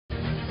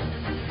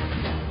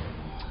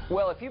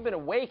Well, if you've been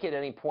awake at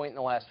any point in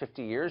the last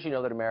 50 years, you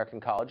know that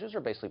American colleges are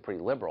basically pretty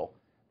liberal.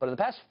 But in the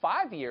past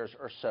 5 years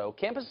or so,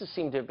 campuses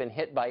seem to have been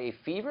hit by a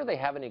fever they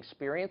haven't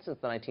experienced since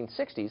the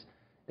 1960s.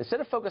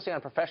 Instead of focusing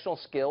on professional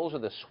skills or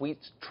the sweet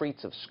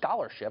treats of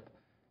scholarship,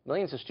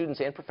 millions of students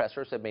and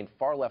professors have made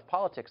far-left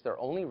politics their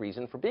only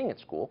reason for being at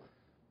school.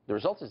 The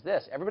result is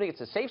this: everybody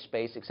gets a safe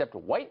space except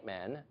white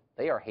men.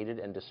 They are hated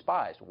and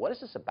despised. What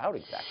is this about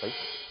exactly?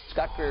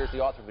 Scott Greer is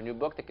the author of a new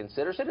book that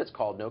considers it. It's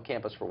called No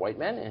Campus for White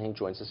Men, and he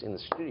joins us in the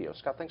studio.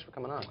 Scott, thanks for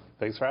coming on.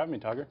 Thanks for having me,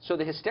 Tucker. So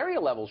the hysteria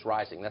level's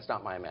rising. That's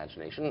not my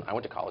imagination. I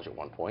went to college at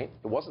one point.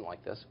 It wasn't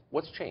like this.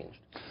 What's changed?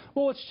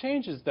 Well, what's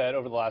changed is that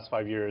over the last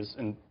 5 years,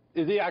 and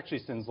it actually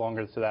extends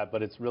longer to that,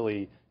 but it's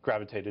really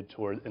gravitated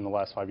toward in the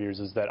last 5 years,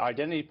 is that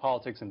identity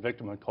politics and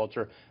victimhood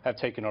culture have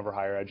taken over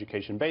higher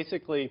education.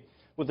 Basically,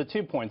 with the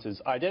 2 points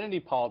is identity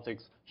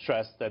politics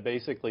stress that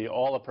basically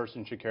all a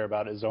person should care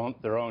about is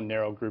their own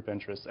narrow group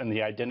interests and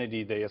the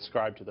identity they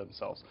ascribe to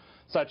themselves,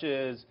 such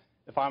as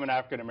if I'm an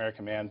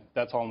African-American man,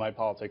 that's all my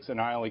politics, and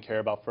I only care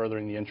about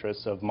furthering the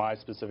interests of my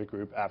specific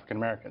group,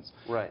 African-Americans.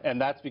 Right. And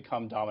that's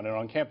become dominant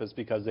on campus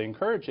because they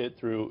encourage it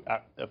through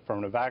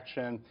affirmative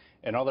action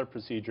and other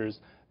procedures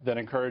that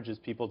encourages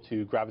people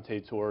to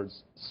gravitate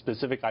towards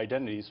specific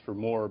identities for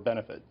more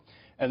benefit.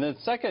 And then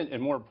second,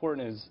 and more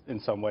important is, in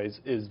some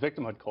ways, is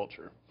victimhood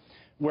culture,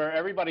 where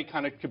everybody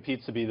kind of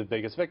competes to be the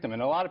biggest victim.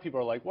 And a lot of people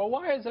are like, well,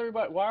 why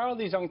are all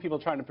these young people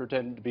trying to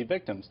pretend to be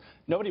victims?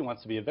 Nobody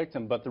wants to be a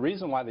victim, but the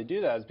reason why they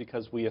do that is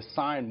because we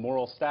assign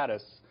moral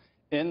status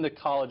in the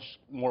college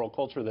moral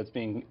culture that's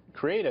being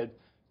created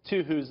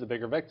to who's the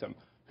bigger victim,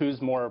 who's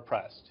more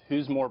oppressed,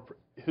 who's more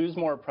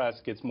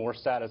oppressed gets more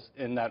status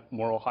in that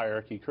moral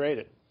hierarchy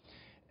created.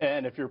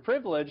 And if you're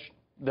privileged,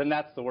 then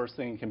that's the worst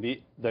thing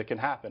that can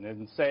happen.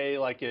 And say,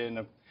 like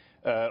in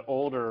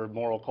older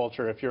moral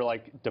culture, if you're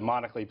like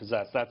demonically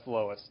possessed, that's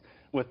lowest.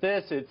 With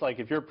this, it's like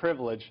if you're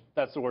privileged,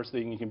 that's the worst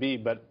thing you can be,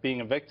 but being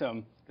a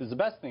victim is the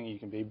best thing you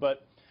can be.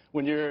 But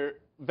when your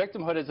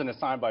victimhood isn't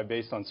assigned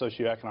based on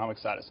socioeconomic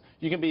status,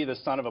 you can be the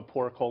son of a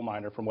poor coal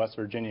miner from West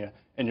Virginia,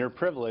 and you're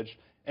privileged,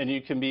 and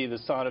you can be the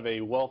son of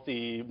a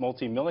wealthy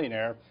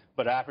multimillionaire,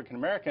 but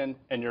African-American,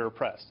 and you're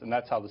oppressed. And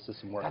that's how the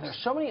system works. God,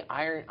 there's so many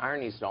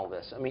ironies in all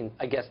this. I mean,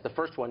 I guess the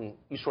first one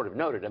you sort of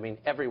noted. I mean,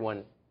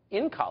 everyone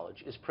in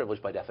college is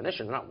privileged by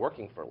definition. They're not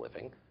working for a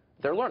living.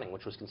 They're learning,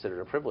 which was considered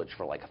a privilege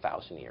for like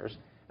 1,000 years.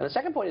 And the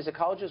second point is that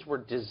colleges were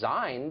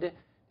designed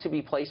to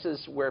be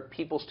places where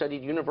people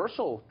studied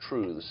universal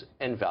truths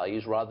and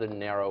values rather than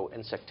narrow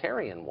and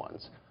sectarian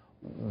ones.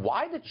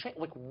 Why the change?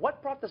 Like,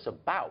 what brought this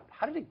about?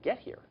 How did it get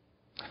here?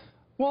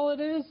 Well,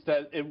 it is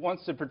that it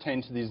wants to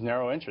pertain to these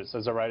narrow interests,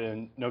 as I write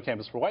in No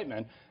Campus for White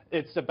Men.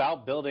 It's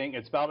about building.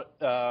 It's about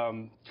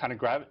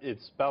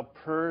it's about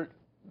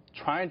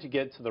trying to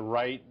get to the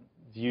right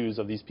views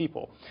of these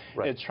people.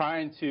 Right. It's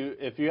trying to,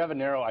 if you have a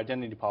narrow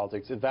identity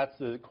politics, if that's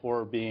the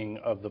core being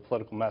of the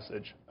political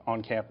message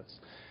on campus,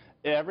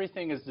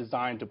 everything is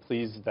designed to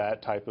please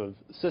that type of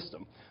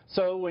system.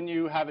 So when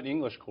you have an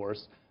English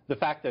course, the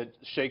fact that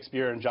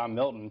Shakespeare and John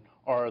Milton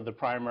are the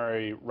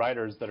primary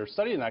writers that are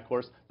studying that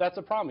course, that's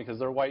a problem because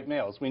they're white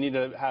males. We need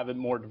to have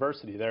more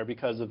diversity there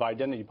because of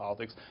identity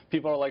politics.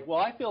 People are like, well,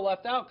 I feel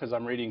left out because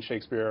I'm reading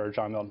Shakespeare or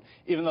John Milton,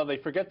 even though they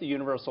forget the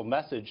universal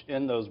message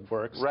in those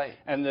works. Right.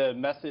 And the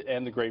message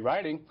and the great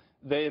writing.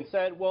 They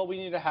instead, well, we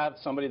need to have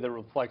somebody that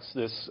reflects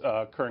this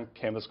current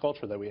campus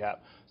culture that we have.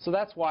 So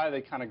that's why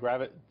they kind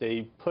of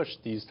they push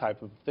these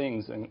type of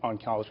things on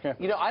college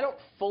campus. You know,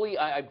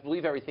 I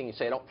believe everything you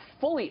say. I don't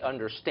fully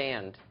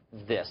understand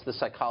the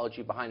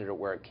psychology behind it or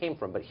where it came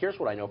from, but here's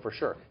what I know for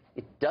sure.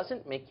 It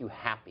doesn't make you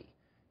happy.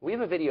 We have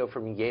a video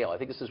from Yale. I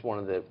think this is one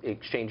of the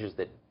exchanges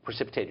that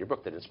precipitated your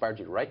book, that inspired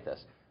you to write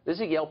this. This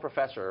is a Yale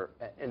professor,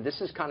 and this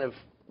is kind of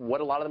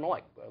what a lot of them are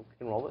like. We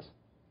can roll this.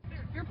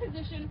 Your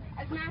position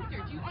as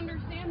master, do you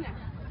understand that?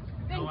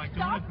 No, I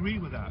don't agree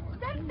with that.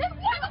 Then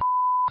why the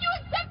you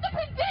accept the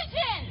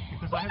position?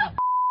 Because Who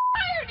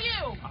hired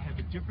you? I have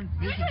a different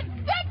You vision should than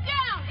you. step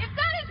down. If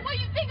that is what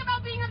you think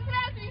about being a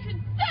master, you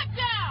should step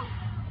down.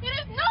 It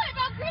is not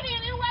about creating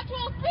an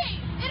intellectual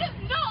space. It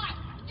is not.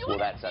 Well,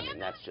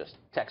 that's just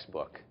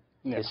textbook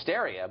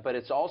hysteria, but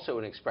it's also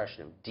an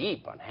expression of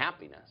deep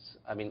unhappiness.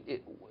 I mean,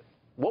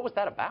 what was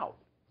that about?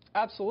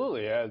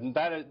 Absolutely. And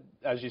that,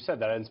 as you said,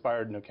 that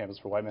inspired No Campus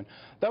for White Men.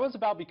 That was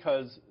about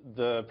because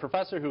the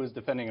professor who was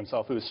defending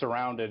himself, who was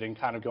surrounded and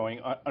kind of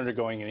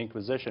undergoing an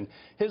inquisition,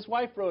 his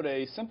wife wrote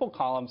a simple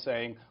column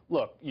saying,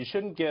 look, you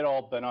shouldn't get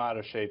all bent out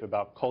of shape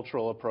about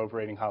cultural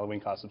appropriating Halloween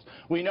costumes.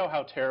 We know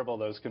how terrible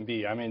those can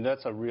be. I mean,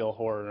 that's a real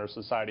horror in our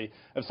society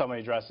if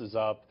somebody dresses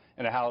up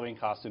in a Halloween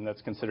costume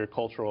that's considered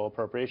cultural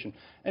appropriation.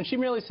 And she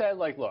merely said,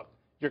 like, look,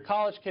 you're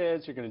college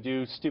kids, you're going to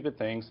do stupid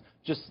things,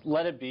 just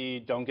let it be,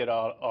 don't get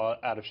out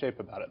of shape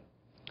about it.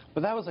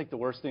 But that was like the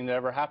worst thing that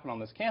ever happened on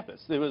this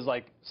campus. It was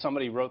like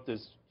somebody wrote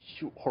this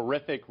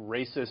horrific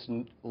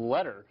racist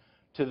letter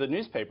to the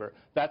newspaper.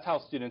 That's how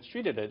students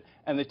treated it.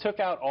 And they took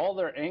out all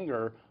their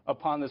anger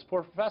upon this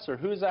poor professor,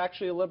 who's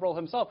actually a liberal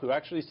himself, who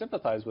actually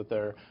sympathized with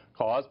their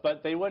cause,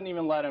 but they wouldn't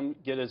even let him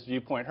get his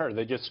viewpoint heard.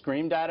 They just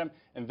screamed at him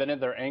and vented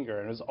their anger.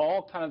 And it was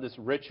all kind of this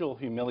ritual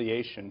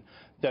humiliation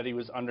that he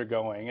was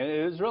undergoing. And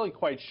it was really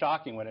quite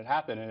shocking when it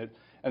happened.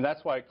 And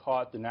that's why it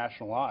caught the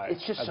national eye.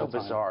 It's just so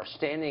bizarre.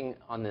 Standing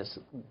on this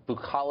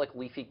bucolic,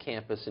 leafy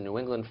campus in New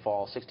England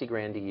fall, 60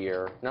 grand a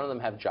year. None of them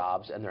have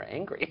jobs, and they're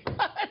angry.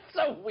 It's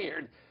so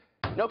weird.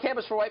 No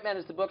Campus for White Men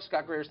is the book.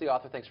 Scott Greer is the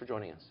author. Thanks for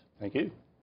joining us. Thank you.